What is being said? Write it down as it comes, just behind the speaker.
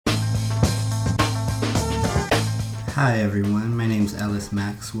Hi everyone, my name's Ellis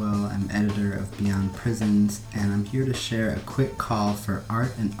Maxwell. I'm editor of Beyond Prisons, and I'm here to share a quick call for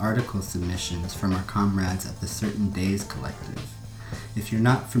art and article submissions from our comrades at the Certain Days Collective. If you're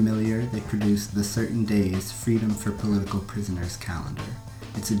not familiar, they produce the Certain Days Freedom for Political Prisoners calendar.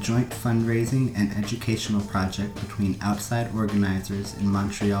 It's a joint fundraising and educational project between outside organizers in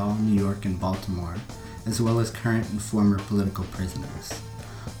Montreal, New York, and Baltimore, as well as current and former political prisoners.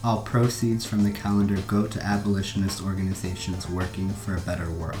 All proceeds from the calendar go to abolitionist organizations working for a better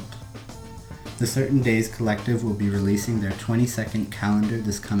world. The Certain Days Collective will be releasing their 22nd calendar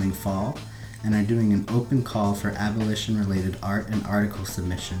this coming fall and are doing an open call for abolition-related art and article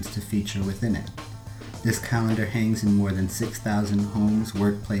submissions to feature within it. This calendar hangs in more than 6,000 homes,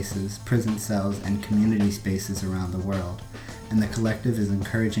 workplaces, prison cells, and community spaces around the world, and the collective is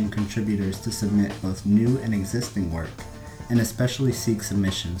encouraging contributors to submit both new and existing work, and especially seek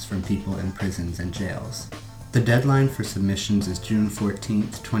submissions from people in prisons and jails. The deadline for submissions is June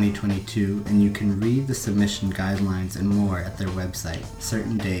 14th, 2022, and you can read the submission guidelines and more at their website,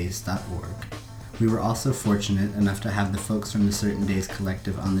 certaindays.org. We were also fortunate enough to have the folks from the Certain Days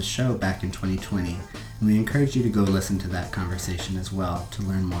Collective on the show back in 2020, and we encourage you to go listen to that conversation as well to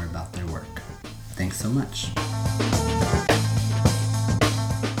learn more about their work. Thanks so much.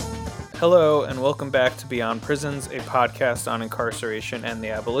 Hello, and welcome back to Beyond Prisons, a podcast on incarceration and the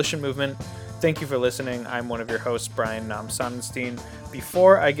abolition movement. Thank you for listening. I'm one of your hosts, Brian Nam Sonnenstein.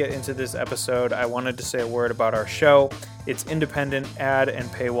 Before I get into this episode, I wanted to say a word about our show. It's independent, ad and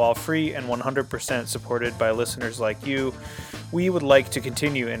paywall free, and 100% supported by listeners like you. We would like to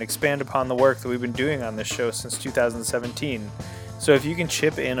continue and expand upon the work that we've been doing on this show since 2017. So if you can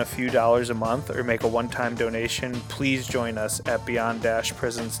chip in a few dollars a month or make a one-time donation, please join us at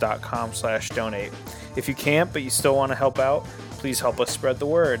beyond-prisons.com/donate. If you can't, but you still want to help out, please help us spread the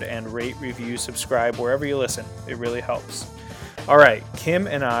word and rate, review, subscribe wherever you listen. It really helps. All right, Kim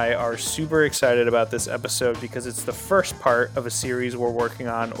and I are super excited about this episode because it's the first part of a series we're working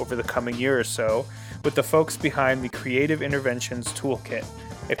on over the coming year or so with the folks behind the Creative Interventions Toolkit,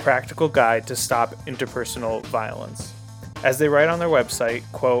 a practical guide to stop interpersonal violence. As they write on their website,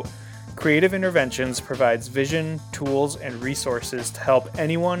 quote, Creative Interventions provides vision, tools, and resources to help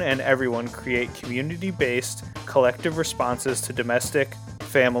anyone and everyone create community-based, collective responses to domestic,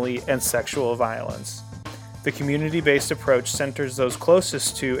 family, and sexual violence. The community-based approach centers those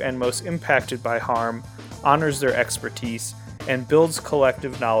closest to and most impacted by harm, honors their expertise, and builds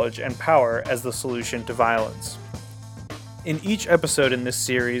collective knowledge and power as the solution to violence. In each episode in this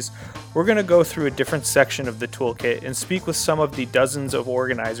series, we're going to go through a different section of the toolkit and speak with some of the dozens of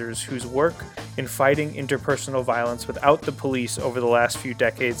organizers whose work in fighting interpersonal violence without the police over the last few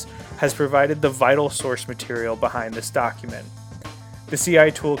decades has provided the vital source material behind this document. The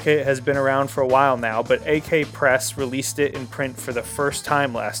CI Toolkit has been around for a while now, but AK Press released it in print for the first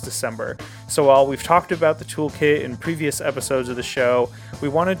time last December. So while we've talked about the toolkit in previous episodes of the show, we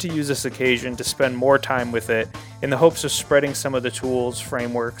wanted to use this occasion to spend more time with it in the hopes of spreading some of the tools,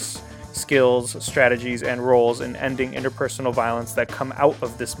 frameworks, skills, strategies, and roles in ending interpersonal violence that come out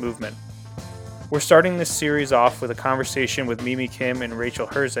of this movement. We're starting this series off with a conversation with Mimi Kim and Rachel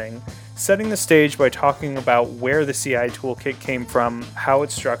Herzing, setting the stage by talking about where the CI Toolkit came from, how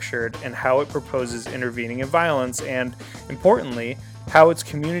it's structured, and how it proposes intervening in violence, and, importantly, how its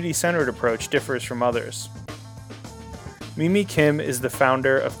community-centered approach differs from others. Mimi Kim is the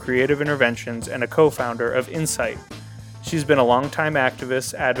founder of Creative Interventions and a co-founder of Insight. She's been a longtime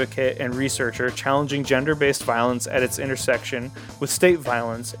activist, advocate, and researcher challenging gender-based violence at its intersection with state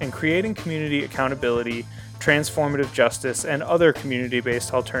violence and creating community accountability, transformative justice, and other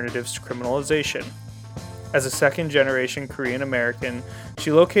community-based alternatives to criminalization. As a second-generation Korean American,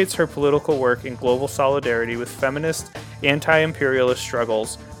 she locates her political work in global solidarity with feminist, anti-imperialist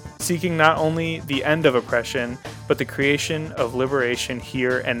struggles, seeking not only the end of oppression, but the creation of liberation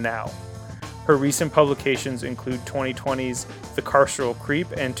here and now. Her recent publications include 2020's The Carceral Creep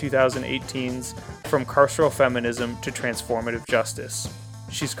and 2018's From Carceral Feminism to Transformative Justice.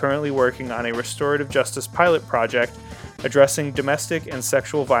 She's currently working on a restorative justice pilot project addressing domestic and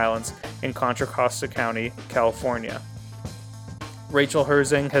sexual violence in Contra Costa County, California. Rachel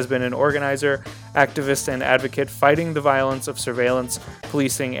Herzing has been an organizer, activist, and advocate fighting the violence of surveillance,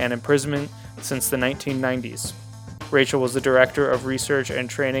 policing, and imprisonment since the 1990s. Rachel was the Director of Research and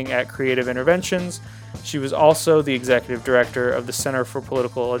Training at Creative Interventions. She was also the Executive Director of the Center for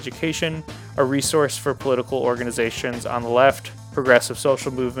Political Education, a resource for political organizations on the left, progressive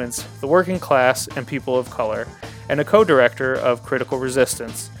social movements, the working class, and people of color, and a co-director of Critical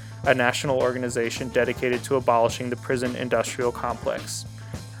Resistance, a national organization dedicated to abolishing the prison industrial complex.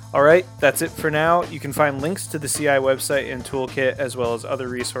 All right, that's it for now. You can find links to the CI website and toolkit, as well as other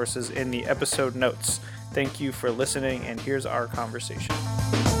resources in the episode notes. Thank you for listening, and here's our conversation.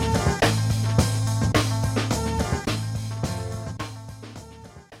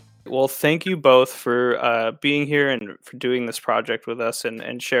 Well, thank you both for being here and for doing this project with us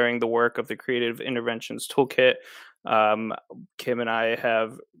and sharing the work of the Creative Interventions Toolkit. Kim and I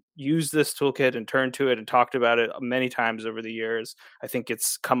have used this toolkit and turned to it and talked about it many times over the years. I think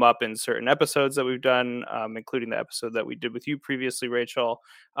it's come up in certain episodes that we've done, including the episode that we did with you previously, Rachel.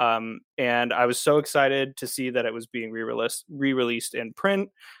 And I was so excited to see that it was being re-released in print.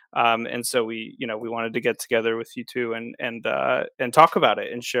 And so we wanted to get together with you two and talk about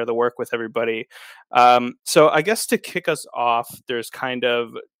it and share the work with everybody. So I guess to kick us off, there's kind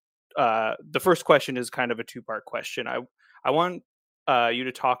of the first question is kind of a two-part question. I want you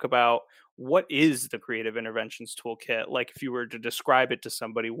to talk about what is the Creative Interventions Toolkit? Like, if you were to describe it to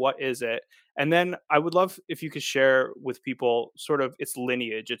somebody, what is it? And then I would love if you could share with people sort of its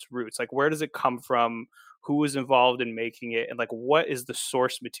lineage, its roots. Like, where does it come from? Who was involved in making it? And like, what is the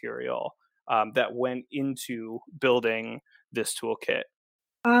source material that went into building this toolkit?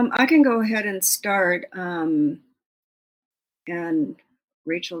 I can go ahead and start, and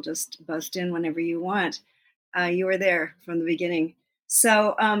Rachel, just bust in whenever you want. You were there from the beginning.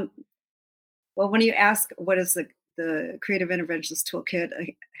 So, well, when you ask what is the Creative Interventions Toolkit, I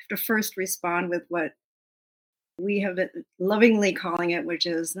have to first respond with what we have been lovingly calling it, which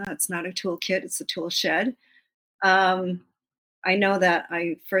is, no, it's not a toolkit, it's a tool shed. I know that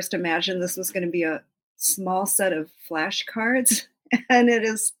I first imagined this was going to be a small set of flashcards, and it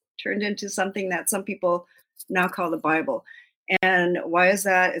has turned into something that some people now call the Bible. And why is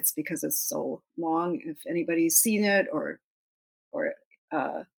that? It's because it's so long. If anybody's seen it or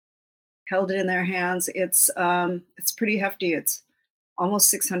held it in their hands, it's pretty hefty. It's almost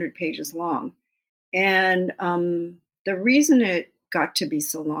 600 pages long. And the reason it got to be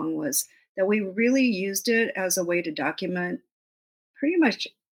so long was that we really used it as a way to document pretty much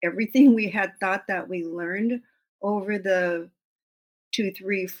everything we had thought that we learned over the 2,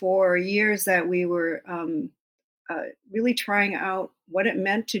 3, 4 years that we were really trying out what it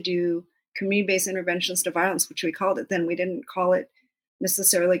meant to do community-based interventions to violence, which we called it then. We didn't call it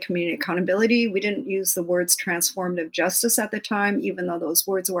necessarily community accountability. We didn't use the words transformative justice at the time, even though those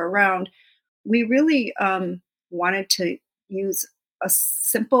words were around. We really wanted to use a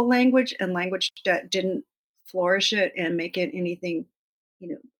simple language and language that didn't flourish it and make it anything,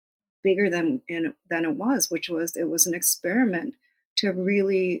 bigger than it was, which was it was an experiment to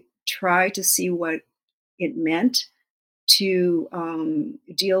really try to see what it meant to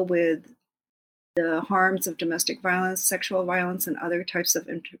deal with the harms of domestic violence, sexual violence, and other types of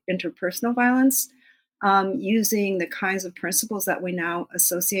interpersonal violence, using the kinds of principles that we now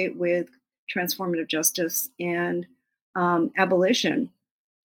associate with transformative justice and abolition,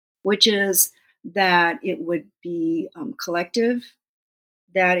 which is that it would be collective,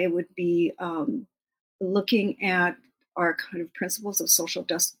 that it would be looking at our kind of principles of social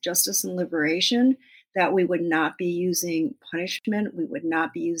justice and liberation, that we would not be using punishment, we would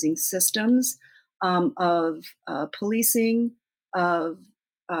not be using systems of policing, and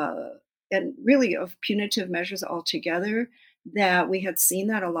really of punitive measures altogether, that we had seen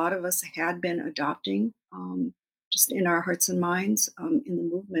that a lot of us had been adopting just in our hearts and minds in the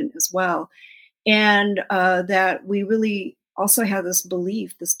movement as well. And that we really also have this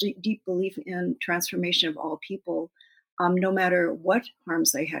belief, this deep belief in transformation of all people, no matter what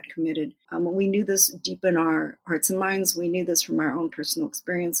harms they had committed. We knew this deep in our hearts and minds. We knew this from our own personal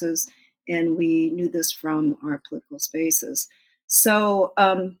experiences, and we knew this from our political spaces. So,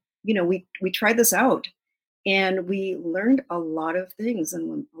 we tried this out, and we learned a lot of things.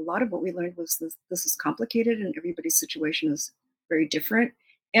 And a lot of what we learned was this is complicated, and everybody's situation is very different,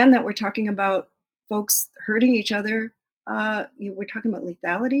 and that we're talking about folks hurting each other. We're talking about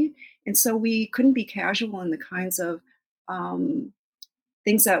lethality, and so we couldn't be casual in the kinds of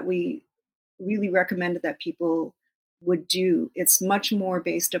things that we really recommended that people would do. It's much more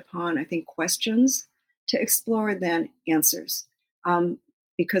based upon, I think, questions to explore than answers,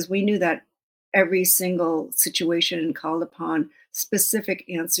 because we knew that every single situation called upon specific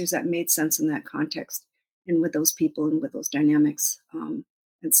answers that made sense in that context and with those people and with those dynamics and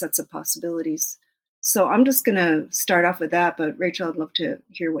sets of possibilities. So I'm just going to start off with that, but Rachel, I'd love to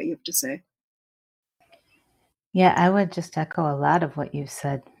hear what you have to say. Yeah, I would just echo a lot of what you've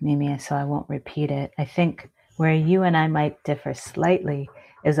said, Mimi, so I won't repeat it. I think where you and I might differ slightly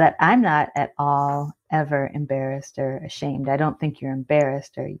is that I'm not at all ever embarrassed or ashamed. I don't think you're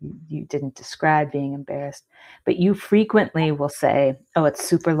embarrassed, or you didn't describe being embarrassed, but you frequently will say, oh, it's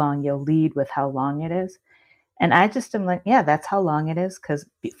super long. You'll lead with how long it is. And I just am like, yeah, that's how long it is, because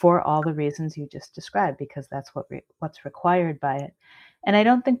for all the reasons you just described, because that's what's required by it. And I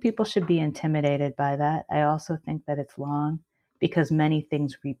don't think people should be intimidated by that. I also think that it's long because many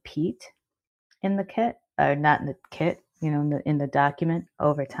things repeat in the kit, or not in the kit, in the document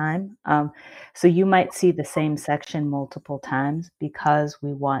over time. So you might see the same section multiple times because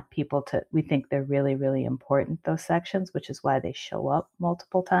we think they're really, really important, those sections, which is why they show up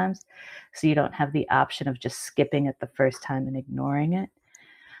multiple times. So you don't have the option of just skipping it the first time and ignoring it.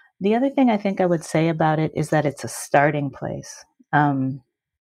 The other thing I think I would say about it is that it's a starting place.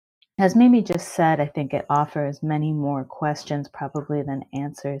 As Mimi just said, I think it offers many more questions probably than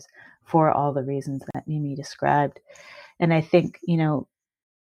answers for all the reasons that Mimi described. And I think,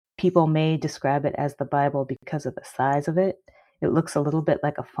 people may describe it as the Bible because of the size of it. It looks a little bit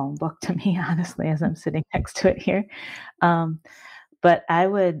like a phone book to me, honestly, as I'm sitting next to it here. But I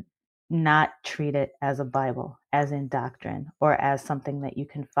would not treat it as a Bible, as in doctrine, or as something that you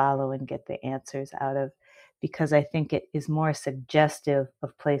can follow and get the answers out of, because I think it is more suggestive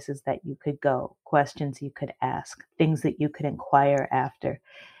of places that you could go, questions you could ask, things that you could inquire after,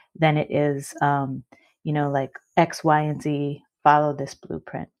 than it is, like X, Y, and Z, follow this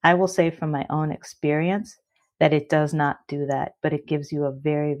blueprint. I will say from my own experience that it does not do that, but it gives you a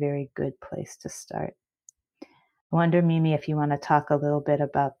very, very good place to start. I wonder, Mimi, if you want to talk a little bit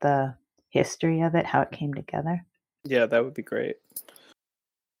about the history of it, how it came together. Yeah, that would be great.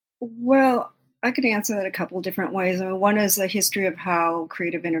 Well, I could answer that a couple different ways. I mean, one is the history of how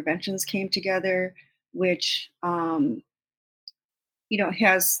creative interventions came together, which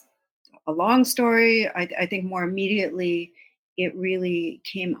has a long story. I think more immediately, it really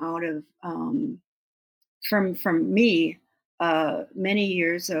came out of from me many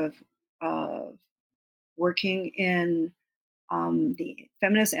years of working in the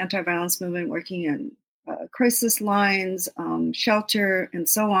feminist anti-violence movement, working in crisis lines, shelter, and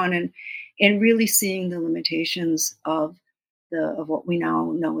so on, and really seeing the limitations of what we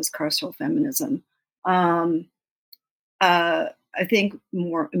now know as carceral feminism. I think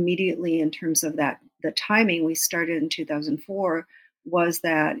more immediately in terms of that, the timing we started in 2004 was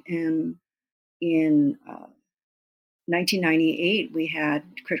that in 1998 we had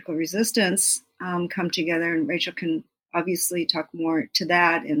Critical Resistance come together, and Rachel can obviously talk more to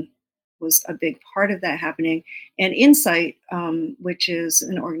that, and was a big part of that happening. And Insight, which is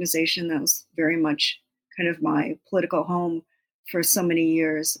an organization that was very much kind of my political home for so many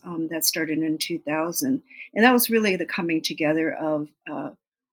years, that started in 2000, and that was really the coming together of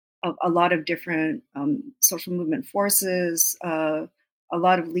a lot of different social movement forces, a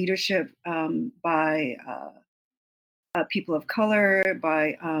lot of leadership by people of color,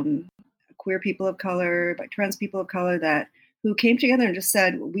 by queer people of color, by trans people of color, that who came together and just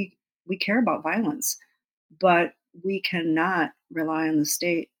said, we care about violence, but we cannot rely on the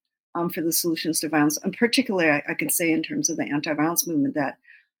state for the solutions to violence. And particularly, I can say in terms of the anti-violence movement that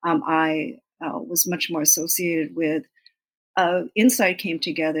I was much more associated with. Insight came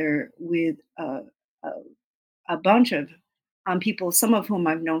together with a bunch of people, some of whom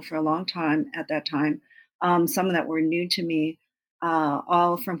I've known for a long time at that time, some that were new to me,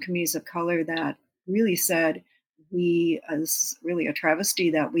 all from communities of color, that really said, it's really a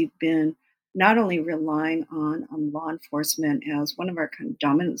travesty that we've been not only relying on law enforcement as one of our kind of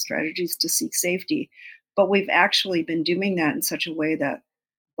dominant strategies to seek safety, but we've actually been doing that in such a way that,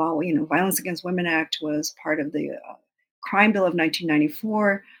 Violence Against Women Act was part of the Crime Bill of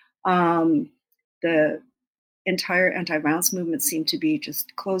 1994. The entire anti-violence movement seemed to be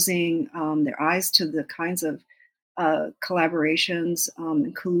just closing their eyes to the kinds of collaborations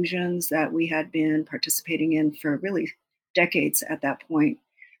and collusions that we had been participating in for really decades at that point.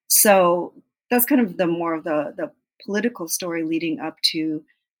 So that's kind of the more of the political story leading up to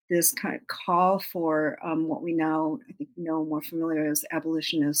this kind of call for what we now, I think, know more familiar as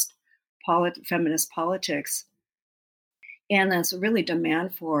abolitionist feminist politics. And that's really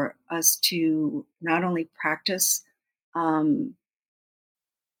demand for us to not only practice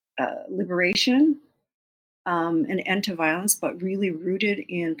liberation, an end to violence, but really rooted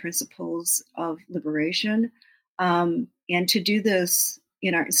in principles of liberation, and to do this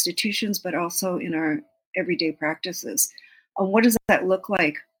in our institutions, but also in our everyday practices. What does that look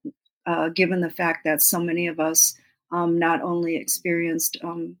like, given the fact that so many of us not only experienced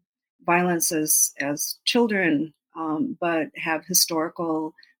violence as children, but have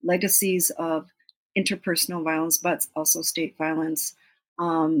historical legacies of interpersonal violence, but also state violence,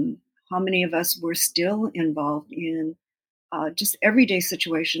 How many of us were still involved in just everyday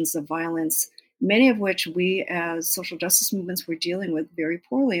situations of violence, many of which we as social justice movements were dealing with very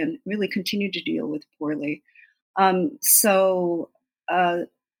poorly and really continue to deal with poorly. So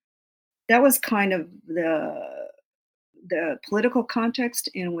that was kind of the political context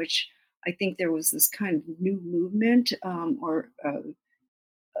in which I think there was this kind of new movement or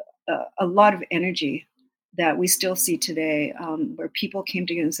a lot of energy that we still see today, where people came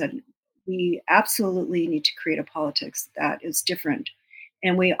together and said, we absolutely need to create a politics that is different.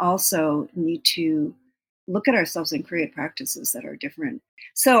 And we also need to look at ourselves and create practices that are different.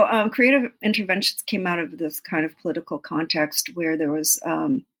 So, creative interventions came out of this kind of political context where there was a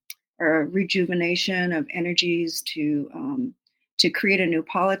rejuvenation of energies to create a new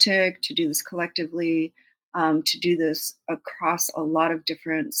politic, to do this collectively, to do this across a lot of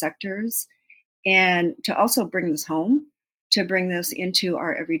different sectors, and to also bring this home, to bring this into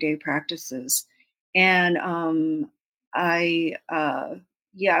our everyday practices. And I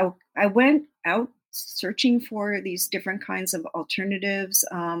went out searching for these different kinds of alternatives,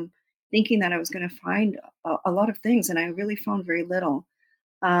 thinking that I was going to find a lot of things, and I really found very little.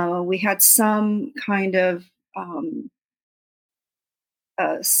 We had some kind of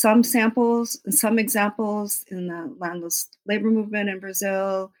some samples, some examples in the landless labor movement in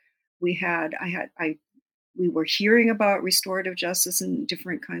Brazil. We were hearing about restorative justice in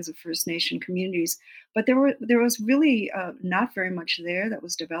different kinds of First Nation communities, but there was really not very much there that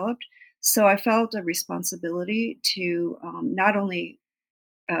was developed. So I felt a responsibility to not only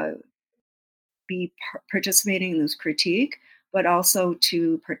uh, be participating in this critique, but also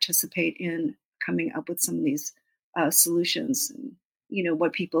to participate in coming up with some of these solutions. And,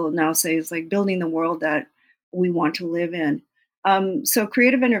 what people now say is like building the world that we want to live in. So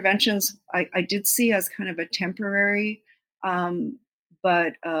creative interventions, I did see as kind of a temporary,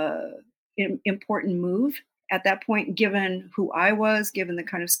 but important move at that point, given who I was, given the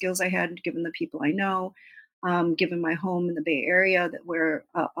kind of skills I had, given the people I know, given my home in the Bay Area, where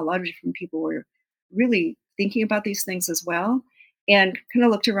a lot of different people were really thinking about these things as well, and kind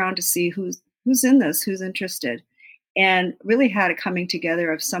of looked around to see who's in this, who's interested, and really had a coming together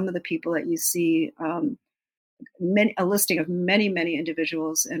of some of the people that you see, a listing of many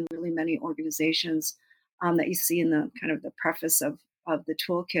individuals and really many organizations that you see in the kind of the preface of the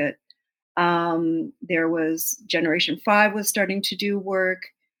toolkit. There was Generation 5 was starting to do work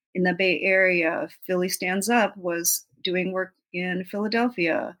in the Bay Area. Philly Stands Up was doing work in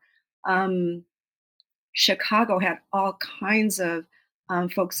Philadelphia. Chicago had all kinds of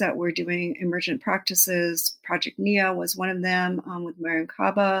folks that were doing emergent practices. Project NIA was one of them, with Mariam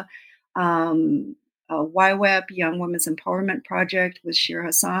Kaba. YWEP, Young Women's Empowerment Project, with Shira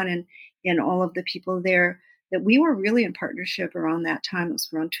Hassan and all of the people there, that we were really in partnership around that time. It was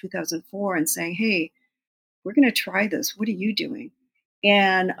around 2004, and saying, hey, we're going to try this. What are you doing?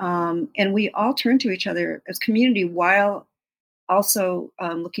 And we all turned to each other as community while also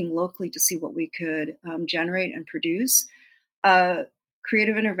looking locally to see what we could generate and produce.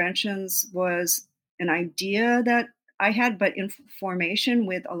 Creative interventions was an idea that I had, but in formation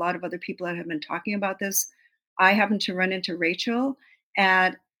with a lot of other people that have been talking about this. I happened to run into Rachel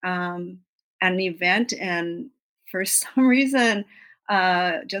at an event, and for some reason,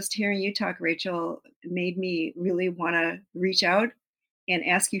 just hearing you talk, Rachel, made me really want to reach out and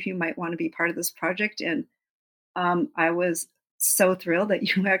ask you if you might want to be part of this project. And I was so thrilled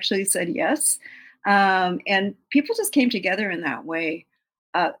that you actually said yes. And people just came together in that way,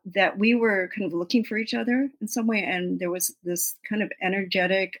 that we were kind of looking for each other in some way. And there was this kind of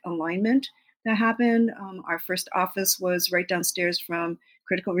energetic alignment that happened. Our first office was right downstairs from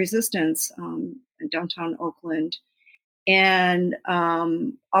Critical Resistance in downtown Oakland. And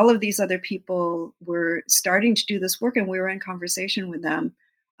all of these other people were starting to do this work, and we were in conversation with them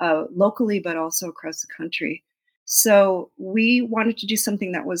locally, but also across the country. So we wanted to do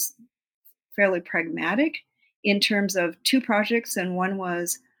something that was fairly pragmatic in terms of two projects. And one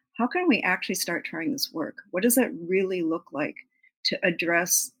was, how can we actually start trying this work? What does it really look like to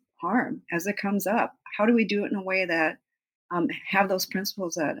address harm as it comes up? How do we do it in a way that have those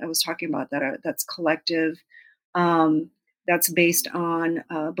principles that I was talking about, that's collective, that's based on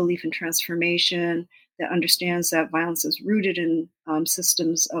belief in transformation, that understands that violence is rooted in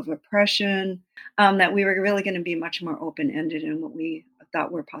systems of oppression, that we were really going to be much more open-ended in what we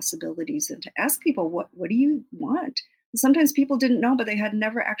thought were possibilities, and to ask people, what do you want? And sometimes people didn't know, but they had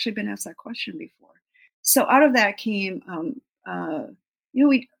never actually been asked that question before. So out of that came,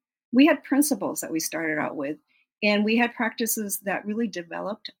 we had principles that we started out with, and we had practices that really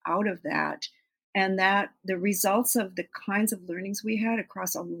developed out of that. and that the results of the kinds of learnings we had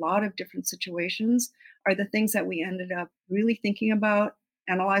across a lot of different situations are the things that we ended up really thinking about,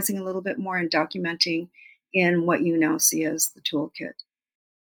 analyzing a little bit more, and documenting in what you now see as the toolkit.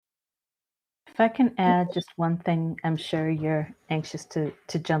 If I can add just one thing, I'm sure you're anxious to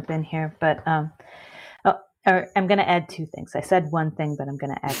jump in here, but I'm going to add two things. I said one thing, but I'm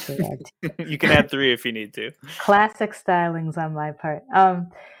going to actually add two. You can add three if you need to. Classic stylings on my part.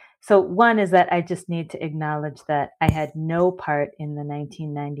 So one is that I just need to acknowledge that I had no part in the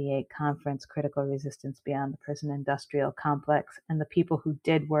 1998 conference, Critical Resistance Beyond the Prison Industrial Complex, and the people who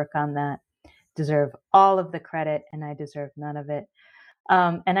did work on that deserve all of the credit, and I deserve none of it.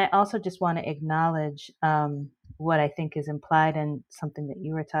 And I also just want to acknowledge what I think is implied in something that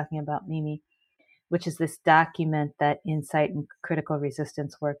you were talking about, Mimi, which is this document that Insight and Critical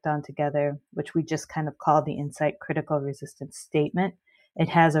Resistance worked on together, which we just kind of call the Insight Critical Resistance Statement. It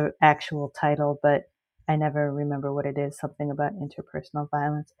has an actual title, but I never remember what it is, something about interpersonal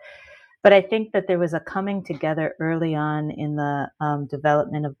violence. But I think that there was a coming together early on in the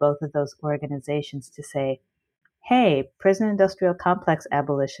development of both of those organizations to say, hey, prison industrial complex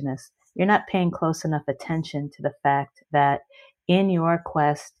abolitionists, you're not paying close enough attention to the fact that in your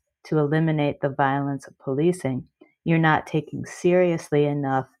quest to eliminate the violence of policing, you're not taking seriously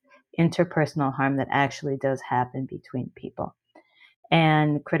enough interpersonal harm that actually does happen between people.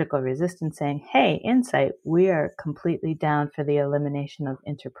 And Critical Resistance saying, hey, Insight, we are completely down for the elimination of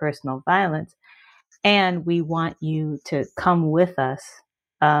interpersonal violence, and we want you to come with us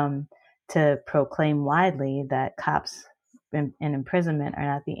to proclaim widely that cops and imprisonment are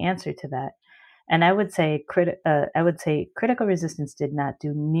not the answer to that. And I would say Critical Resistance did not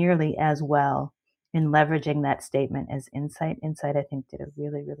do nearly as well in leveraging that statement as Insight. Insight, I think, did a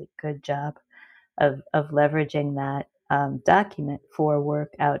really, really good job of leveraging that document for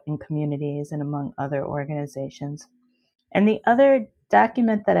work out in communities and among other organizations. And the other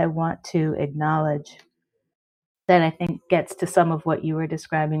document that I want to acknowledge that I think gets to some of what you were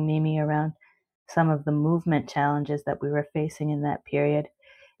describing, Mimi, around some of the movement challenges that we were facing in that period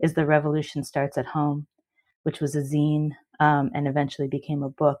is The Revolution Starts at Home, which was a zine and eventually became a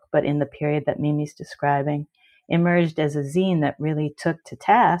book, but in the period that Mimi's describing, emerged as a zine that really took to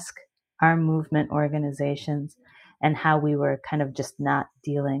task our movement organizations and how we were kind of just not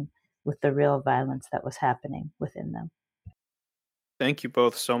dealing with the real violence that was happening within them. Thank you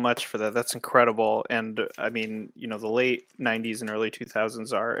both so much for that. That's incredible. And I mean, the late 90s and early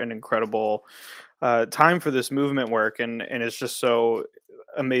 2000s are an incredible time for this movement work. And it's just so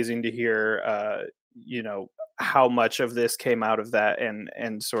amazing to hear, how much of this came out of that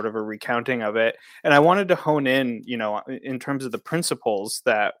and sort of a recounting of it. And I wanted to hone in, in terms of the principles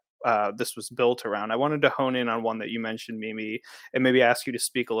that this was built around. I wanted to hone in on one that you mentioned, Mimi, and maybe ask you to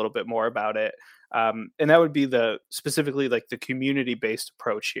speak a little bit more about it. And that would be specifically like the community-based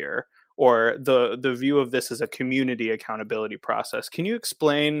approach here, or the view of this as a community accountability process. Can you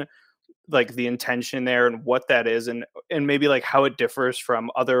explain like the intention there and what that is, and maybe like how it differs from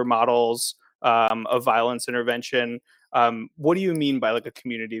other models of violence intervention? What do you mean by like a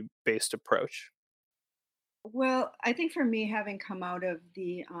community-based approach? Well, I think for me, having come out of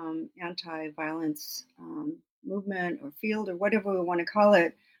the anti-violence movement or field or whatever we want to call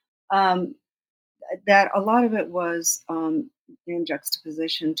it, that a lot of it was in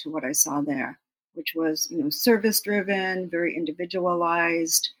juxtaposition to what I saw there, which was, service-driven, very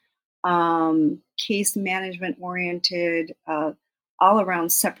individualized, case management oriented, all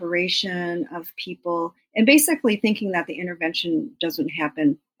around separation of people, and basically thinking that the intervention doesn't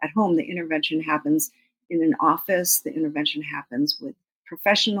happen at home. The intervention happens in an office. The intervention happens with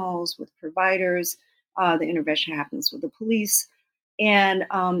professionals, with providers. The intervention happens with the police. And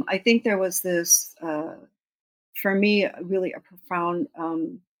I think there was this, for me, really a profound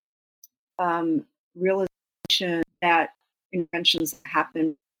realization that interventions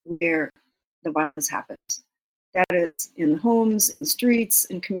happen where the violence happens. That is in homes, in streets,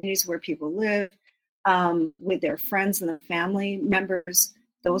 in communities where people live, with their friends and their family members.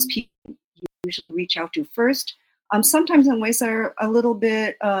 Those people you usually reach out to first, sometimes in ways that are a little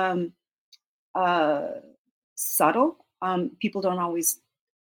bit subtle. People don't always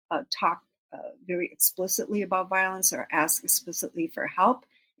talk very explicitly about violence or ask explicitly for help.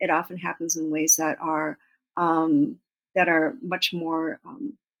 It often happens in ways that are much more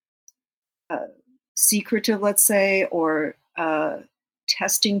secretive, let's say, or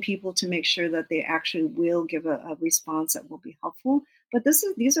testing people to make sure that they actually will give a response that will be helpful. But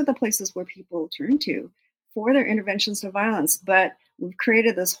these are the places where people turn to for their interventions of violence. But we've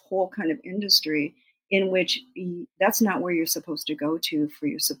created this whole kind of industry in which that's not where you're supposed to go to for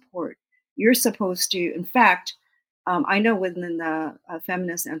your support. you're supposed to, in fact, I know within the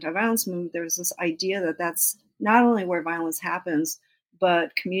feminist anti-violence movement, there's this idea that that's not only where violence happens,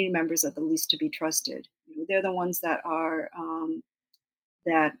 but community members are the least to be trusted. They're the ones that are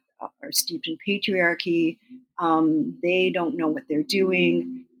steeped in patriarchy. They don't know what they're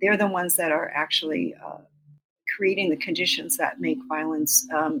doing. They're the ones that are actually creating the conditions that make violence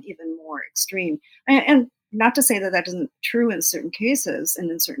even more extreme. And not to say that that isn't true in certain cases and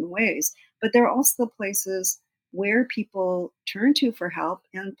in certain ways, but there are also the places where people turn to for help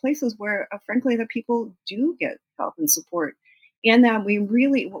and places where, frankly, that people do get help and support. And that what we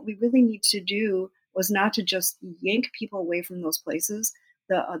really need to do was not to just yank people away from those places,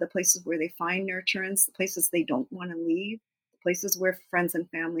 the places where they find nurturance, the places they don't want to leave, the places where friends and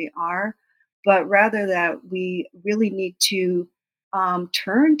family are, but rather that we really need to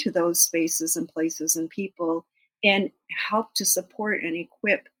turn to those spaces and places and people and help to support and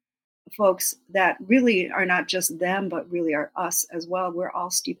equip folks that really are not just them, but really are us as well. We're all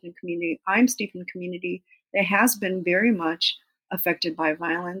steeped in community. I'm steeped in community that has been very much affected by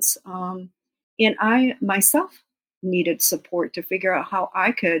violence. And I myself needed support to figure out how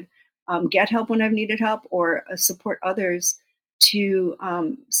I could get help when I've needed help or support others to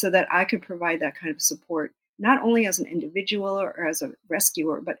so that I could provide that kind of support, not only as an individual or as a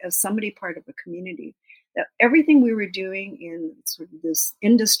rescuer, but as somebody part of a community. That everything we were doing in sort of this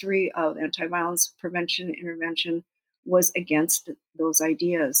industry of anti-violence prevention and intervention was against those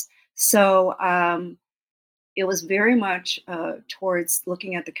ideas. So it was very much towards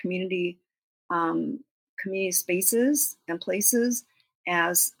looking at the community spaces and places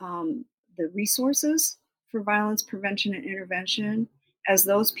as the resources for violence prevention and intervention, as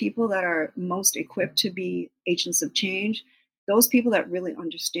those people that are most equipped to be agents of change, those people that really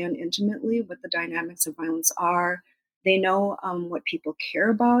understand intimately what the dynamics of violence are. They know what people care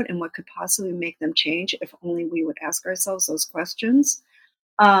about and what could possibly make them change if only we would ask ourselves those questions.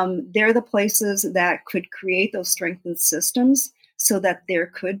 They're the places that could create those strengthened systems so that there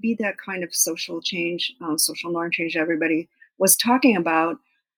could be that kind of social change, social norm change everybody was talking about,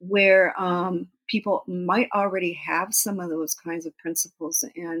 where people might already have some of those kinds of principles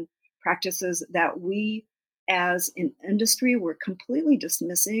and practices that we as an industry were completely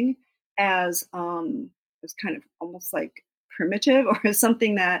dismissing as kind of almost like primitive or as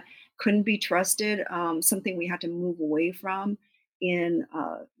something that couldn't be trusted, something we had to move away from in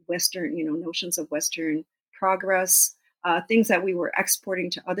Western, notions of Western progress, things that we were exporting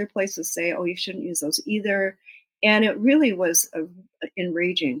to other places, say, oh, you shouldn't use those either. And it really was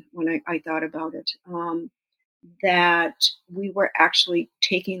enraging when I thought about it, that we were actually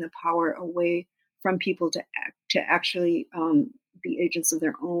taking the power away from people to actually be agents of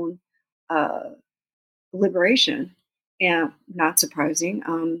their own liberation. And not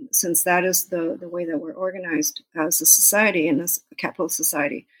surprising, since that is the way that we're organized as a society and as a capitalist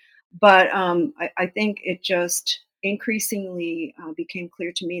society. But I think it just increasingly became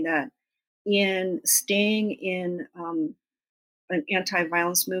clear to me that in staying in an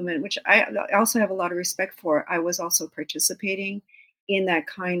anti-violence movement, which I also have a lot of respect for, I was also participating in that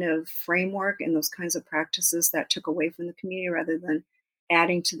kind of framework and those kinds of practices that took away from the community rather than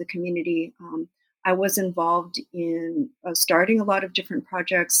adding to the community. I was involved in starting a lot of different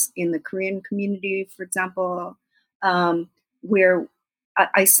projects in the Korean community, for example, where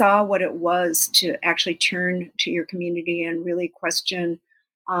I saw what it was to actually turn to your community and really question,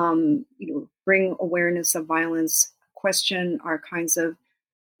 bring awareness of violence, question our kinds of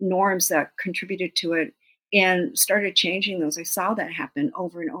norms that contributed to it, and started changing those. I saw that happen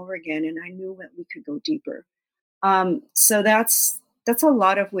over and over again, and I knew that we could go deeper. So that's a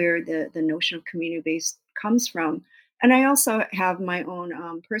lot of where the notion of community based comes from. And I also have my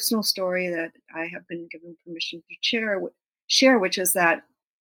own personal story that I have been given permission to share, which is that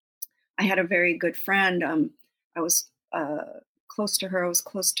I had a very good friend. I was close to her. I was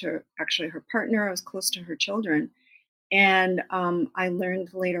close to actually her partner. I was close to her children. And I learned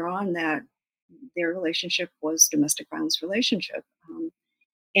later on that their relationship was domestic violence relationship.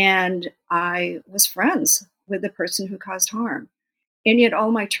 And I was friends with the person who caused harm. And yet all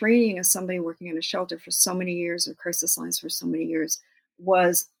my training as somebody working in a shelter for so many years or crisis lines for so many years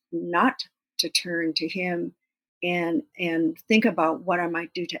was not to turn to him and think about what I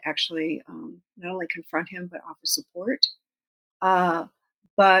might do to actually not only confront him, but offer support.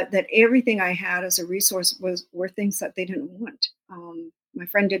 But that everything I had as a resource were things that they didn't want. My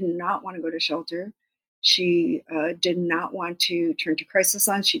friend did not want to go to shelter. She did not want to turn to crisis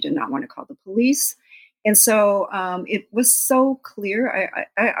lines. She did not want to call the police. And so it was so clear.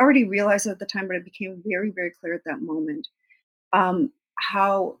 I already realized it at the time, but it became very, very clear at that moment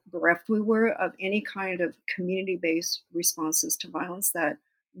how bereft we were of any kind of community-based responses to violence that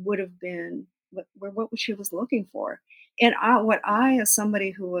would have been what she was looking for. And what I, as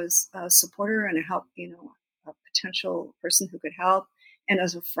somebody who was a supporter and a help, a potential person who could help, and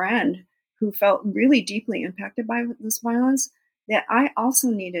as a friend who felt really deeply impacted by this violence, that I also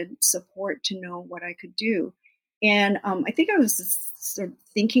needed support to know what I could do. And I think I was just sort of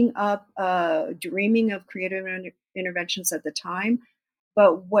thinking up, dreaming of creative interventions at the time.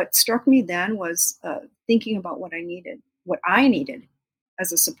 But what struck me then was thinking about what I needed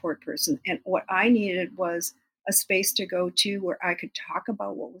as a support person. And what I needed was a space to go to where I could talk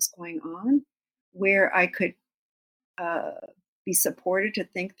about what was going on, where I could uh, be supported to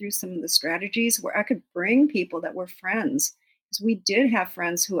think through some of the strategies, where I could bring people that were friends. Because we did have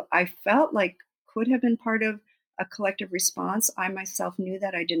friends who I felt like could have been part of a collective response. I myself knew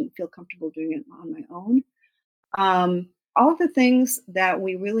that I didn't feel comfortable doing it on my own. All of the things that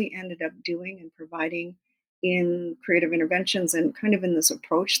we really ended up doing and providing in creative interventions and kind of in this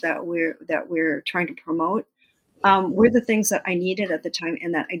approach that we're trying to promote were the things that I needed at the time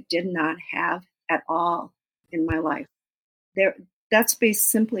and that I did not have at all in my life. That space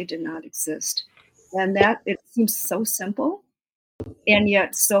simply did not exist, and that it seems so simple and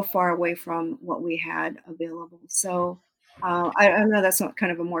yet so far away from what we had available. So I know that's not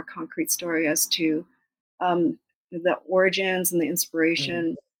kind of a more concrete story as to the origins and the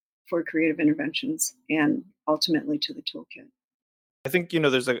inspiration for creative interventions and ultimately to the toolkit. I think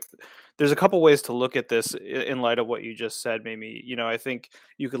there's a couple ways to look at this in light of what you just said, Mimi. I think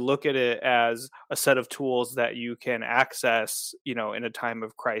you could look at it as a set of tools that you can access, in a time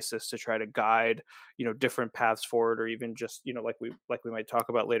of crisis to try to guide, different paths forward, or even just, like we might talk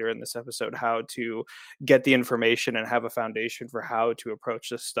about later in this episode, how to get the information and have a foundation for how to approach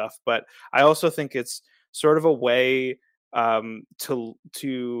this stuff. But I also think it's sort of a way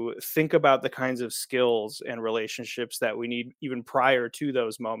to think about the kinds of skills and relationships that we need even prior to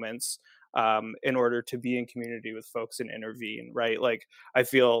those moments, in order to be in community with folks and intervene, right? Like, I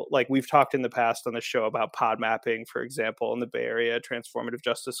feel like we've talked in the past on the show about pod mapping, for example, in the Bay Area Transformative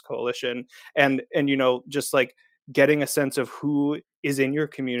Justice Coalition, and just like getting a sense of who is in your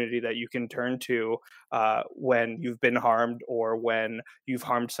community that you can turn to when you've been harmed, or when you've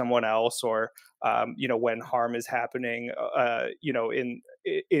harmed someone else, or when harm is happening,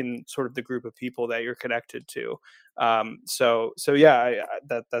 in sort of the group of people that you're connected to. So yeah,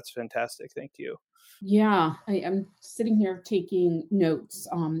 that's fantastic. Thank you. Yeah, I'm sitting here taking notes.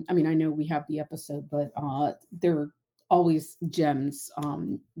 I mean, I know we have the episode, but there are always gems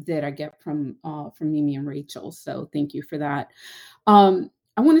that I get from Mimi and Rachel. So thank you for that.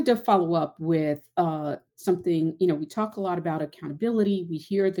 I wanted to follow up with something. We talk a lot about accountability. We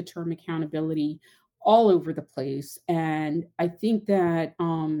hear the term accountability all over the place, and I think that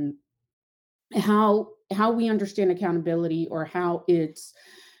how we understand accountability, or how it's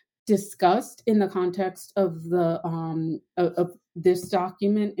discussed in the context of of this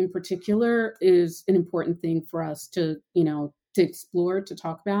document in particular, is an important thing for us to explore, to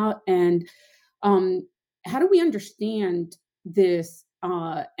talk about. And how do we understand this,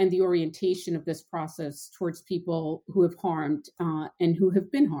 and the orientation of this process towards people who have harmed, and who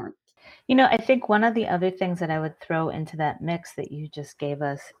have been harmed? I think one of the other things that I would throw into that mix that you just gave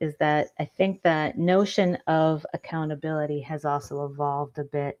us is that I think the notion of accountability has also evolved a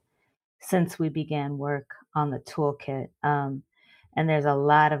bit since we began work on the toolkit. And there's a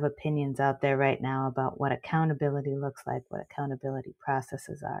lot of opinions out there right now about what accountability looks like, what accountability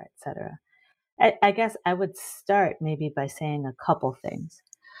processes are, et cetera. I guess I would start maybe by saying a couple things.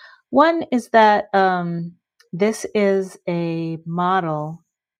 One is that this is a model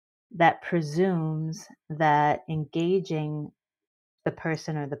that presumes that engaging the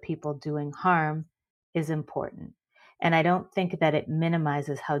person or the people doing harm is important. And I don't think that it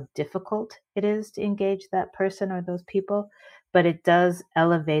minimizes how difficult it is to engage that person or those people, but it does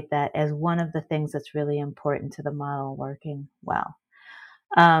elevate that as one of the things that's really important to the model working well.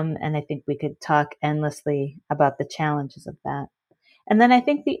 And I think we could talk endlessly about the challenges of that. And then I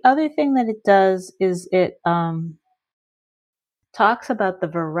think the other thing that it does is it talks about the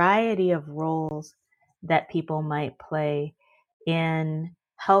variety of roles that people might play in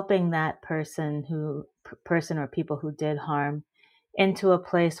helping that person or people who did harm into a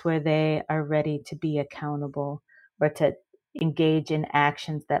place where they are ready to be accountable, or to engage in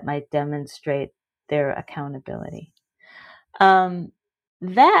actions that might demonstrate their accountability.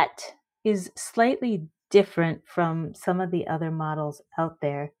 That is slightly different from some of the other models out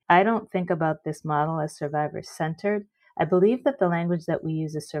there. I don't think about this model as survivor-centered. I believe that the language that we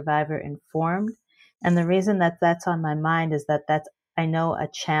use is survivor-informed. And the reason that that's on my mind is that I know, a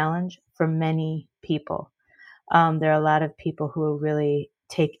challenge for many people. There are a lot of people who really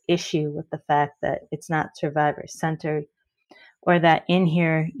take issue with the fact that it's not survivor centered, or that in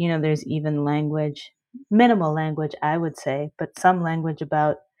here, there's even language, minimal language, I would say, but some language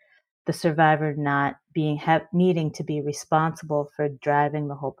about the survivor not needing to be responsible for driving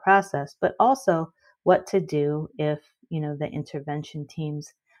the whole process, but also what to do if, the intervention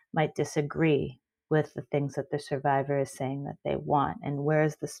teams might disagree with the things that the survivor is saying that they want, and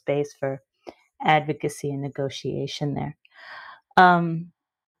where's the space for advocacy and negotiation there. And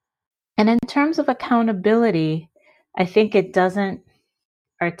in terms of accountability, I think it doesn't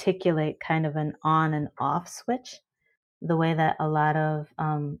articulate kind of an on and off switch the way that a lot of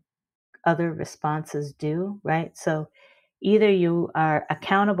other responses do, right? So either you are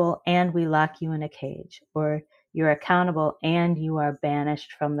accountable and we lock you in a cage, or you're accountable and you are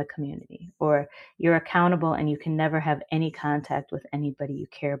banished from the community, or you're accountable and you can never have any contact with anybody you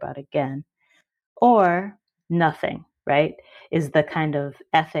care about again, or nothing, right? Is the kind of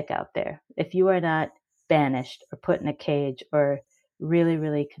ethic out there. If you are not banished or put in a cage or really,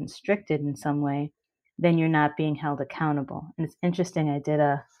 really constricted in some way, then you're not being held accountable. And it's interesting, I did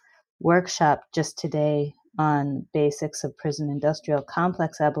a workshop just today on basics of prison industrial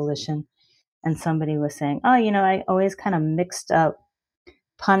complex abolition, and somebody was saying, oh, I always kind of mixed up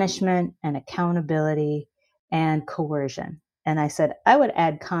punishment and accountability and coercion. And I said, I would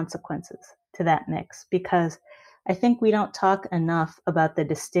add consequences to that mix, because I think we don't talk enough about the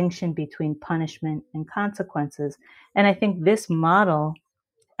distinction between punishment and consequences. And I think this model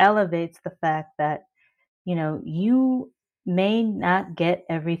elevates the fact that, you may not get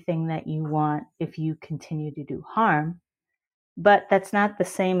everything that you want if you continue to do harm, but that's not the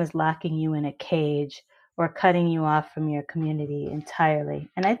same as locking you in a cage or cutting you off from your community entirely.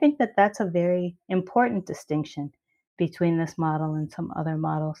 And I think that that's a very important distinction between this model and some other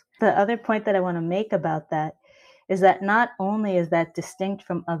models. The other point that I want to make about that is that not only is that distinct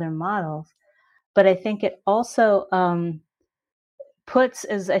from other models, but I think it also puts,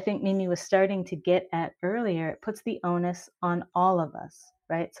 as I think Mimi was starting to get at earlier, it puts the onus on all of us,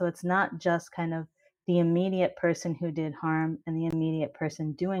 right? So it's not just kind of the immediate person who did harm and the immediate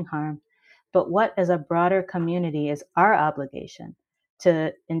person doing harm, but what as a broader community is our obligation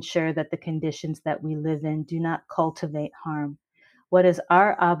to ensure that the conditions that we live in do not cultivate harm. What is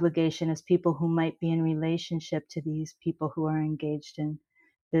our obligation as people who might be in relationship to these people who are engaged in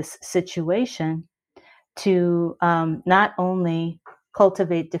this situation to not only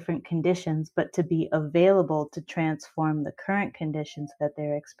cultivate different conditions, but to be available to transform the current conditions that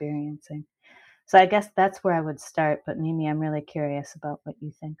they're experiencing. So I guess that's where I would start. But Mimi, I'm really curious about what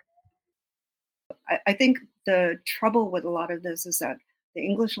you think. I think the trouble with a lot of this is that the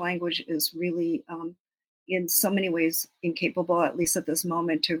English language is really, in so many ways, incapable, at least at this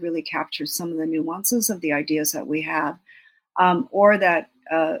moment, to really capture some of the nuances of the ideas that we have, or that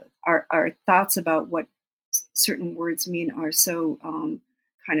our thoughts about what certain words mean are so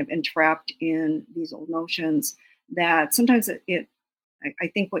kind of entrapped in these old notions that sometimes I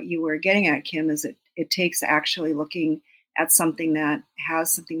think what you were getting at, Kim, is it takes actually looking at something that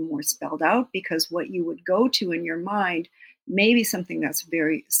has something more spelled out, because what you would go to in your mind may be something that's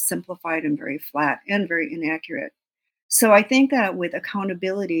very simplified and very flat and very inaccurate. So I think that with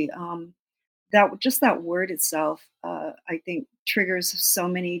accountability, that word itself, I think triggers so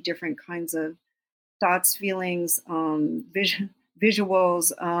many different kinds of thoughts, feelings,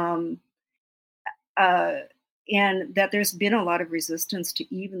 visuals, and that there's been a lot of resistance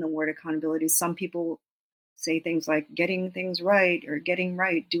to even the word accountability. Some people say things like getting things right or getting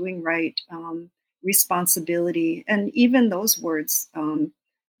right, doing right, responsibility, and even those words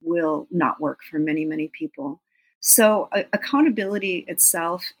will not work for many, many people. So accountability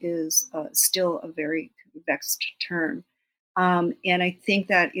itself is still a very vexed term. And I think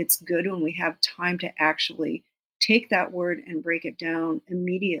that it's good when we have time to actually take that word and break it down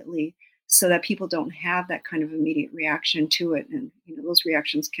immediately, so that people don't have that kind of immediate reaction to it. And those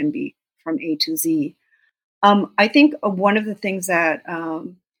reactions can be from A to Z. I think one of the things that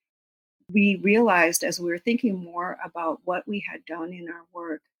we realized as we were thinking more about what we had done in our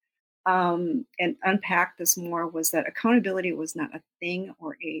work, and unpack this more, was that accountability was not a thing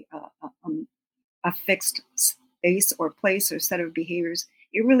or a fixed space or place or set of behaviors.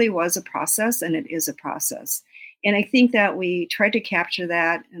 It really was a process, and it is a process. And I think that we tried to capture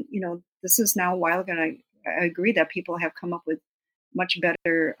that. And this is now a while ago, and I agree that people have come up with much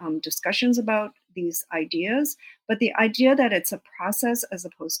better discussions about these ideas, but the idea that it's a process as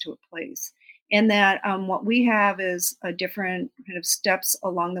opposed to a place, and that what we have is a different kind of steps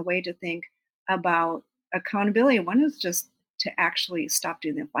along the way to think about accountability. One is just to actually stop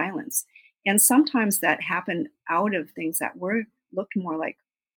doing the violence. And sometimes that happened out of things that looked more like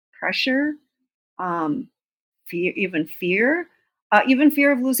pressure, um, even fear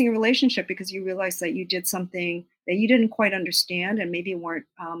of losing a relationship because you realize that you did something that you didn't quite understand and maybe weren't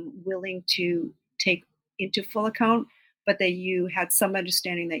willing to take into full account, but that you had some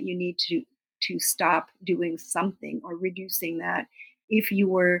understanding that you need to stop doing something or reducing that if you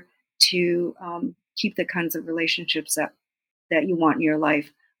were to keep the kinds of relationships that you want in your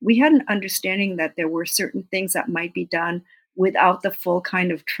life. We had an understanding that there were certain things that might be done without the full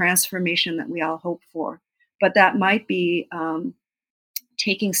kind of transformation that we all hope for. But that might be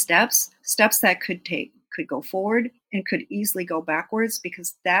taking steps that could go forward and could easily go backwards,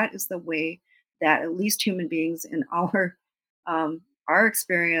 because that is the way that at least human beings in our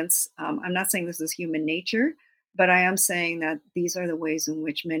experience. I'm not saying this is human nature, but I am saying that these are the ways in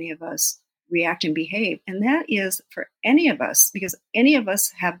which many of us react and behave, and that is for any of us, because any of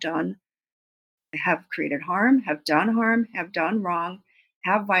us have created harm, have done wrong,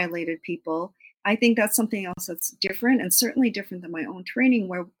 have violated people. I think that's something else that's different, and certainly different than my own training,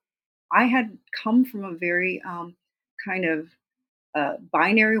 where I had come from a very kind of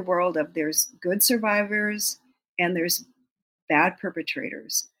binary world of there's good survivors and there's bad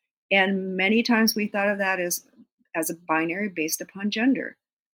perpetrators. And many times we thought of that as a binary based upon gender.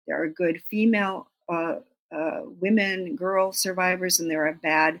 There are good female women, girl survivors, and there are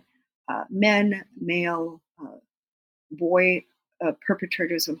bad men, male, boy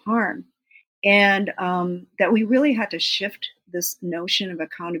perpetrators of harm. And that we really had to shift this notion of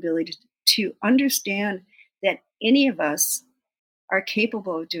accountability to understand that any of us are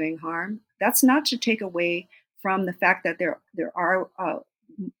capable of doing harm. That's not to take away from the fact that there are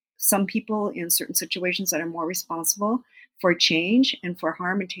some people in certain situations that are more responsible for change and for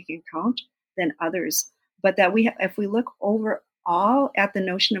harm and taking account than others. But that if we look overall at the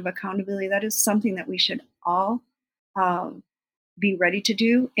notion of accountability, that is something that we should all be ready to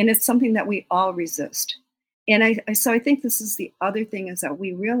do, and it's something that we all resist. And so I think this is the other thing, is that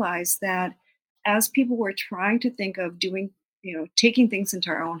we realize that as people were trying to think of doing, taking things into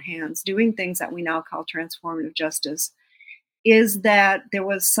our own hands, doing things that we now call transformative justice, is that there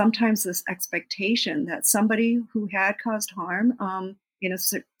was sometimes this expectation that somebody who had caused harm in a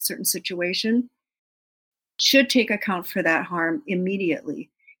certain situation should take account for that harm immediately.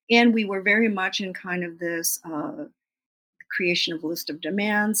 And we were very much in kind of this creation of a list of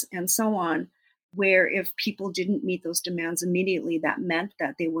demands and so on, where if people didn't meet those demands immediately, that meant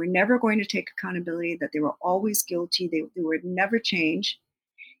that they were never going to take accountability, that they were always guilty, they would never change.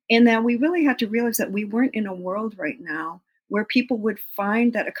 And that we really had to realize that we weren't in a world right now where people would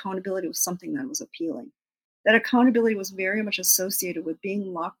find that accountability was something that was appealing. That accountability was very much associated with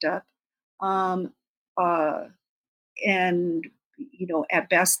being locked up, and at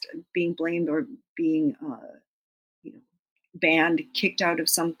best being blamed or being banned, kicked out of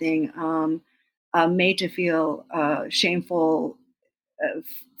something, made to feel shameful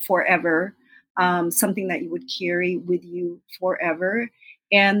forever, something that you would carry with you forever,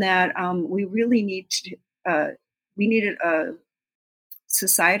 and that we really we needed a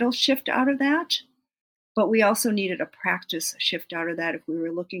societal shift out of that, but we also needed a practice shift out of that if we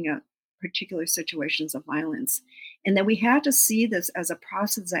were looking at particular situations of violence. And then we had to see this as a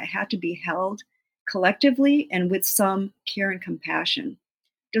process that had to be held collectively and with some care and compassion.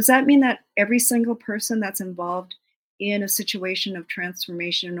 Does that mean that every single person that's involved in a situation of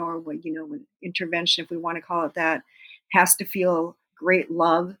transformation or intervention, if we want to call it that, has to feel great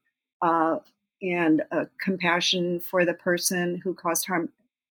love and compassion for the person who caused harm?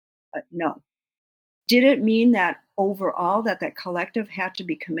 No. Did it mean that overall that collective had to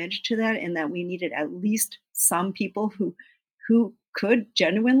be committed to that, and that we needed at least some people who could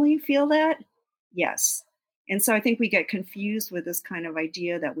genuinely feel that? Yes. And so I think we get confused with this kind of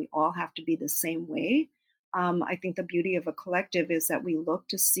idea that we all have to be the same way. I think the beauty of a collective is that we look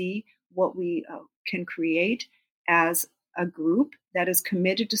to see what we can create as a group that is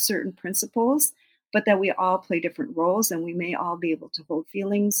committed to certain principles, but that we all play different roles, and we may all be able to hold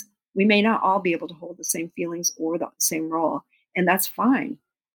feelings. We may not all be able to hold the same feelings or the same role, and that's fine.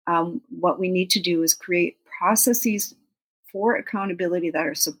 What we need to do is create processes for accountability that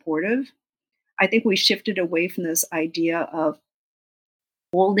are supportive. I think we shifted away from this idea of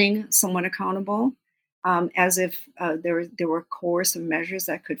holding someone accountable as if there were coercive measures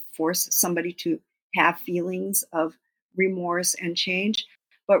that could force somebody to have feelings of remorse and change,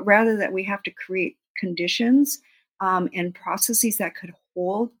 but rather that we have to create conditions and processes that could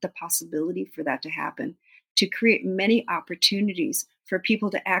hold the possibility for that to happen, to create many opportunities for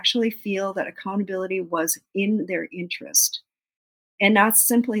people to actually feel that accountability was in their interest. and not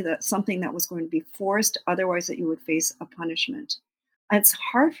simply that something that was going to be forced, otherwise that you would face a punishment. It's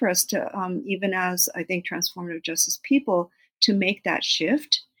hard for us to, even as I think transformative justice people, to make that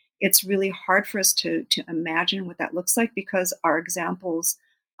shift. It's really hard for us to imagine what that looks like because our examples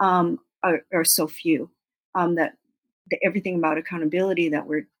are so few. That everything about accountability that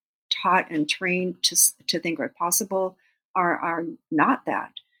we're taught and trained to think are possible are not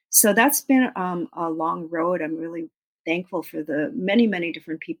that. So that's been a long road. I'm really thankful for the many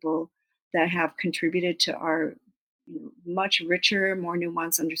different people that have contributed to our much richer, more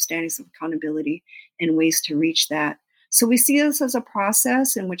nuanced understandings of accountability and ways to reach that. So we see this as a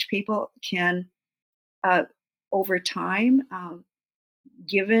process in which people can, over time,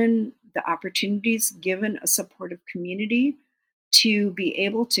 given the opportunities, given a supportive community, to be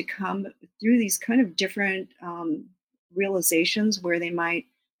able to come through these kind of different realizations where they might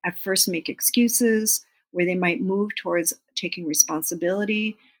at first make excuses, where they might move towards taking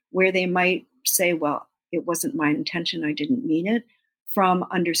responsibility, where they might say, well, it wasn't my intention, I didn't mean it, from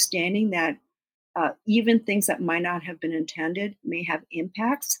understanding that even things that might not have been intended may have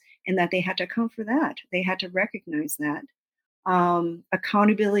impacts and that they had to account for that. They had to recognize that.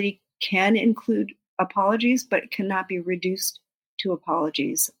 Accountability can include apologies, but it cannot be reduced to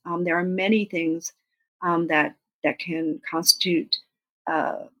apologies. There are many things that can constitute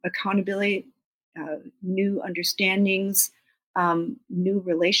accountability, new understandings, new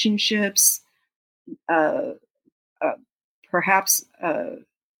relationships, perhaps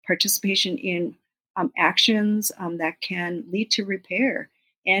participation in actions that can lead to repair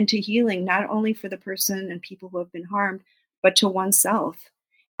and to healing, not only for the person and people who have been harmed, but to oneself.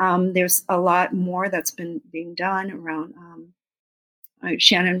 There's a lot more that's been being done around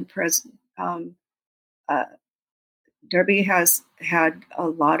Shannon Perez. Darby has had a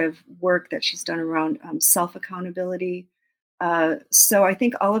lot of work that she's done around self-accountability. So I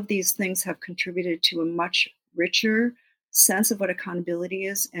think all of these things have contributed to a much richer sense of what accountability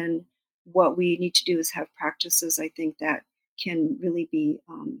is. And what we need to do is have practices, I think, that can really be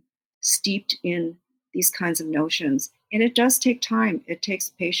steeped in these kinds of notions. And it does take time. It takes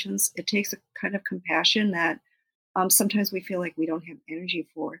patience. It takes a kind of compassion that sometimes we feel like we don't have energy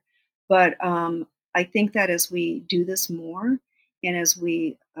for. But I think that as we do this more and as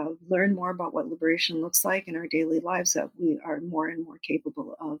we learn more about what liberation looks like in our daily lives, that we are more and more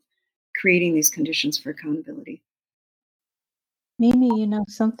capable of creating these conditions for accountability. Mimi,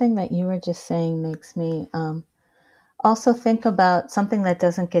 something that you were just saying makes me also think about something that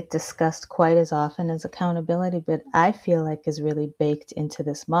doesn't get discussed quite as often as accountability, but I feel like is really baked into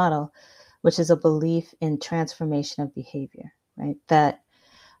this model, which is a belief in transformation of behavior, right? That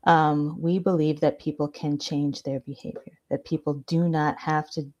we believe that people can change their behavior, that people do not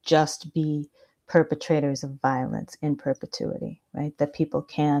have to just be perpetrators of violence in perpetuity, right? That people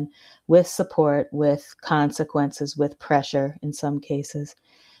can, with support, with consequences, with pressure in some cases,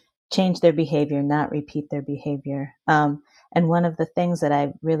 change their behavior, not repeat their behavior. And one of the things that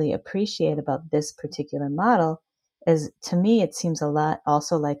I really appreciate about this particular model is, to me, it seems a lot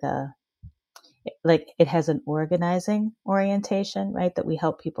also like it has an organizing orientation, right? That we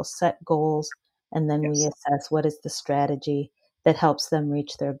help people set goals and then we assess what is the strategy that helps them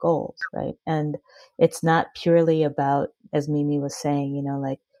reach their goals, right? And it's not purely about, as Mimi was saying,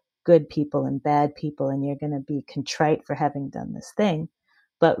 like good people and bad people, and you're going to be contrite for having done this thing.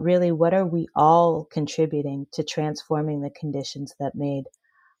 But really, what are we all contributing to transforming the conditions that made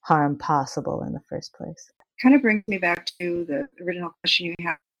harm possible in the first place? Kind of brings me back to the original question you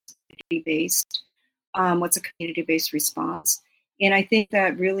had, community-based. What's a community-based response? And I think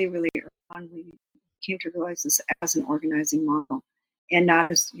that really early on, we came to realize this as an organizing model, and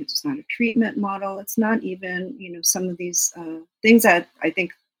not as, it's not a treatment model. It's not even, some of these things that I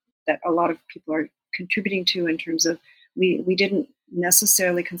think that a lot of people are contributing to in terms of we didn't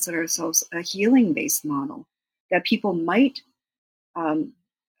necessarily consider ourselves a healing-based model, that people might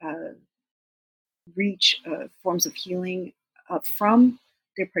reach forms of healing from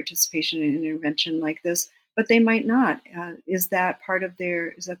their participation in an intervention like this, but they might not. Is that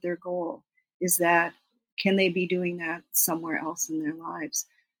their goal? Can they be doing that somewhere else in their lives?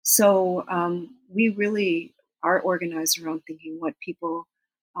 So we really are organized around thinking what people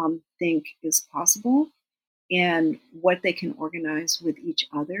think is possible and what they can organize with each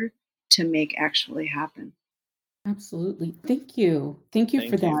other to make actually happen. Absolutely. Thank you. Thank you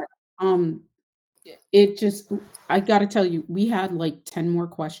for that. It just, I got to tell you, we had like 10 more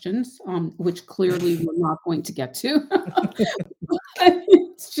questions, which clearly we're not going to get to.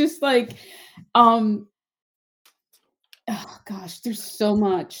 It's just like, Oh gosh, there's so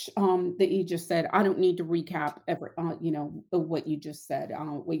much that you just said. I don't need to recap what you just said,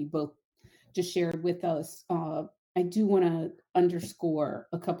 what you both just shared with us. I do want to underscore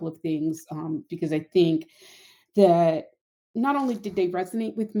a couple of things because I think that not only did they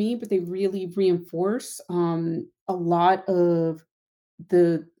resonate with me, but they really reinforce a lot of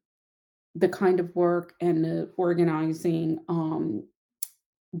the the kind of work and the organizing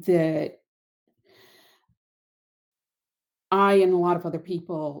that I and a lot of other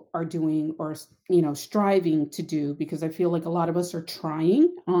people are doing or striving to do, because I feel like a lot of us are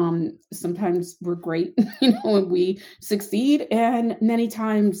trying. Sometimes we're great, and we succeed, and many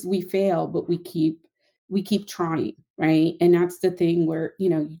times we fail, but we keep trying, right? And that's the thing where,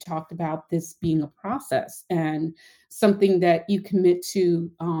 you talked about this being a process and something that you commit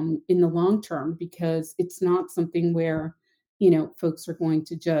to in the long term, because it's not something where, folks are going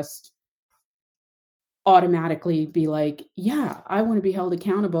to just automatically be like, "Yeah, I wanna be held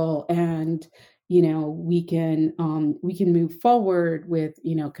accountable, and, we can move forward with,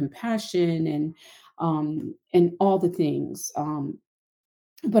 compassion and all the things."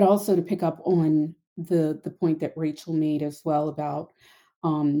 But also to pick up on the point that Rachel made as well about,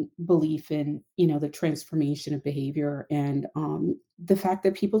 belief in, the transformation of behavior and, the fact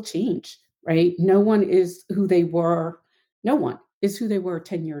that people change, right? No one is who they were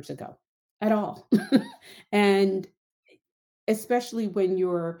 10 years ago at all. And especially when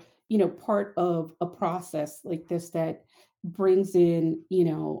you're, part of a process like this that brings in,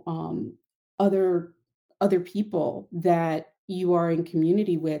 other other people that you are in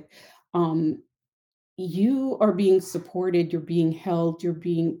community with, um, you are being supported, you're being held, you're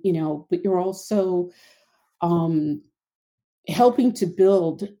being, but you're also um, helping to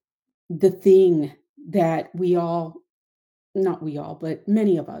build the thing that we all, not we all, but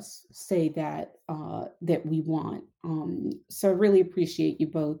many of us say that we want. So I really appreciate you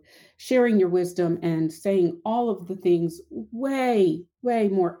both sharing your wisdom and saying all of the things way, way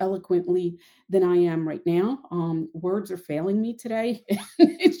more eloquently than I am right now. Words are failing me today.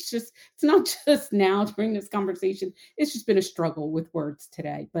 It's not just now during this conversation. It's just been a struggle with words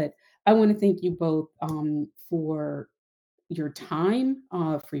today. But I want to thank you both for your time,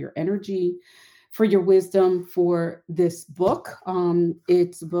 for your energy, for your wisdom for this book.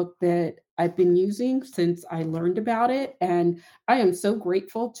 It's a book that I've been using since I learned about it. And I am so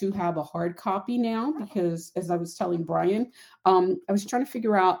grateful to have a hard copy now because, as I was telling Brian, I was trying to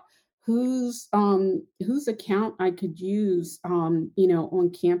figure out whose account I could use,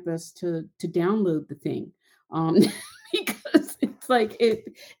 on campus to download the thing. Um, because it's like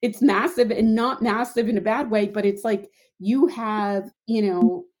it's massive and not massive in a bad way, but it's like you have,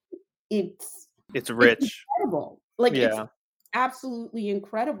 it's It's it's rich. incredible. Like, it's Yeah. absolutely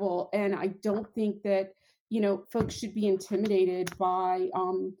incredible, and I don't think that, folks should be intimidated by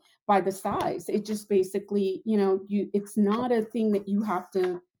the size. It just basically, it's not a thing that you have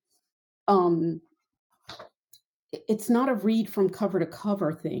to, um it's not a read from cover to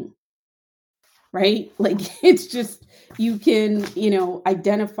cover thing, right? Like, it's just you can,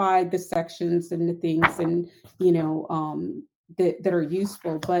 identify the sections and the things and, that are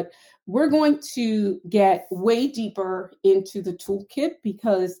useful. But we're going to get way deeper into the toolkit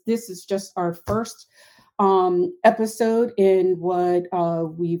because this is just our first episode in what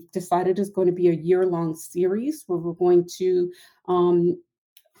we've decided is going to be a year-long series where we're going to um,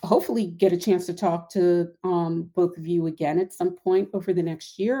 hopefully get a chance to talk to both of you again at some point over the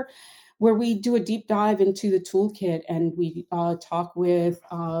next year, where we do a deep dive into the toolkit and we talk with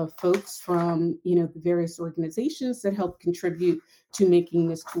folks from the various organizations that help contribute to making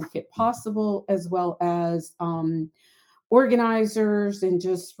this toolkit possible, as well as organizers and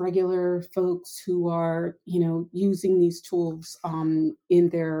just regular folks who are using these tools in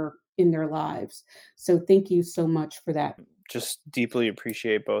their lives. So thank you so much for that. Just deeply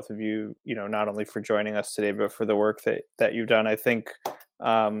appreciate both of you, not only for joining us today, but for the work that you've done. I think,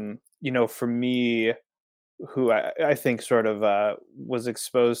 for me, who I think sort of was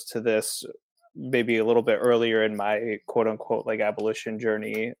exposed to this maybe a little bit earlier in my quote unquote like abolition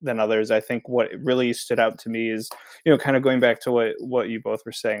journey than others. I think what really stood out to me is, kind of going back to what you both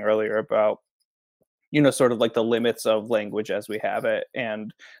were saying earlier about, sort of like the limits of language as we have it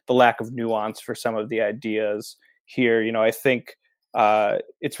and the lack of nuance for some of the ideas here. I think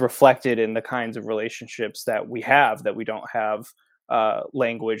it's reflected in the kinds of relationships that we have, that we don't have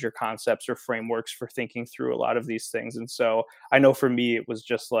language or concepts or frameworks for thinking through a lot of these things. And so I know for me, it was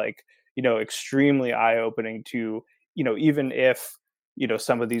just like, extremely eye opening to, even if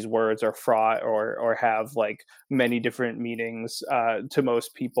some of these words are fraught or have like many different meanings to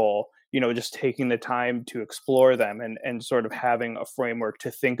most people, just taking the time to explore them and sort of having a framework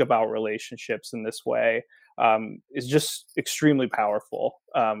to think about relationships in this way is just extremely powerful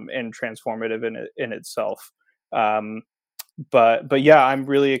and transformative in itself. But yeah, I'm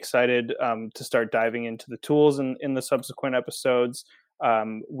really excited to start diving into the tools in the subsequent episodes.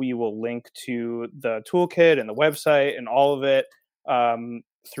 We will link to the toolkit and the website and all of it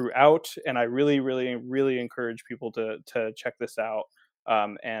throughout, and I really, really, really encourage people to check this out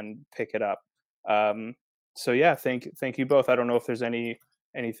and pick it up. So yeah, thank you both. I don't know if there's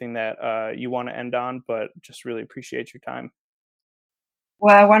anything that you want to end on, but just really appreciate your time.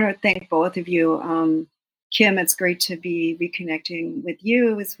 Well, I want to thank both of you. Kim, it's great to be reconnecting with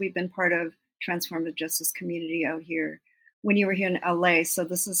you, as we've been part of transformative justice community out here when you were here in LA. So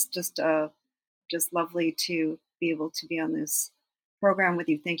this is just lovely to be able to be on this program with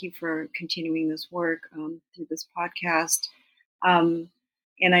you. Thank you for continuing this work through this podcast. And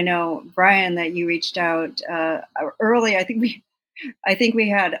I know, Brian, that you reached out early. I think we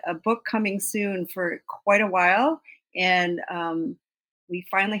had a book coming soon for quite a while, and we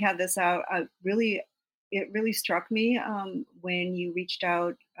finally had this out. It really struck me when you reached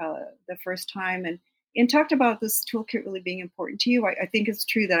out the first time and talked about this toolkit really being important to you. I think it's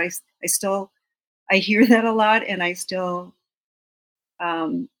true that I hear that a lot, and I still,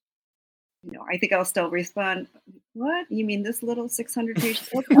 I think I'll still respond, what? You mean this little 600-page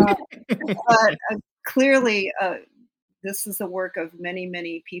book? But clearly, this is the work of many,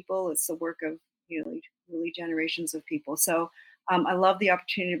 many people. It's the work of really generations of people. So I love the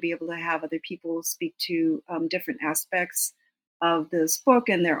opportunity to be able to have other people speak to different aspects of this book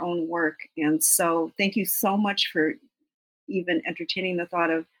and their own work. And so thank you so much for even entertaining the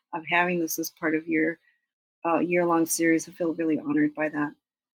thought of having this as part of your year-long series. I feel really honored by that.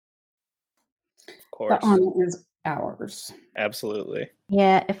 Of course. The honor is ours. Absolutely.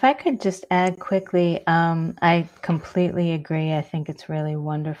 Yeah, if I could just add quickly, I completely agree. I think it's really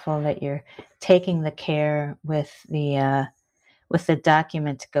wonderful that you're taking the care with the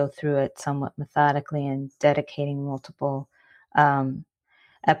document to go through it somewhat methodically and dedicating multiple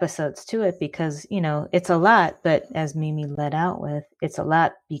episodes to it, because it's a lot, but as Mimi led out with, it's a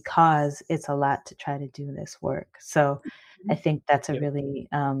lot because it's a lot to try to do this work. So I think that's a really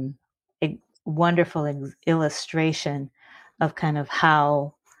a wonderful illustration of kind of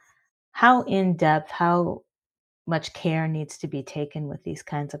how in depth, how much care needs to be taken with these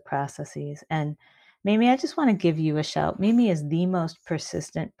kinds of processes. And Mimi, I just want to give you a shout. Mimi is the most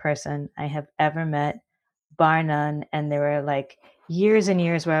persistent person I have ever met, bar none. And there were like years and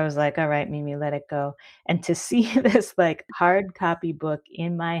years where I was like, all right, Mimi, let it go. And to see this like hard copy book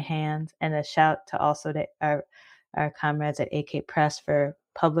in my hands, and a shout to also to our comrades at AK Press for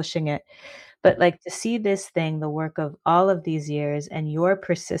publishing it. But like to see this thing, the work of all of these years, and your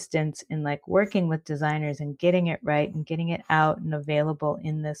persistence in like working with designers and getting it right and getting it out and available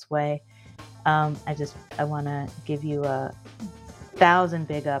in this way. I want to give you 1,000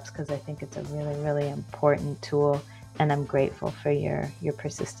 big ups, because I think it's a really, really important tool, and I'm grateful for your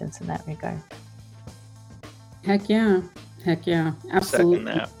persistence in that regard. Heck yeah,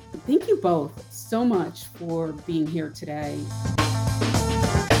 absolutely. Thank you both so much for being here today.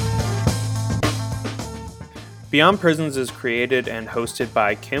 Beyond Prisons is created and hosted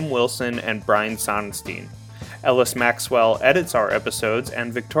by Kim Wilson and Brian Sonnenstein. Ellis Maxwell edits our episodes,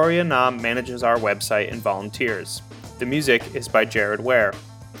 and Victoria Nam manages our website and volunteers. The music is by Jared Ware.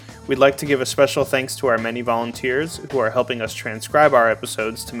 We'd like to give a special thanks to our many volunteers who are helping us transcribe our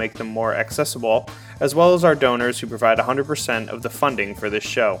episodes to make them more accessible, as well as our donors who provide 100% of the funding for this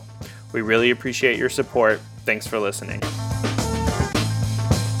show. We really appreciate your support. Thanks for listening.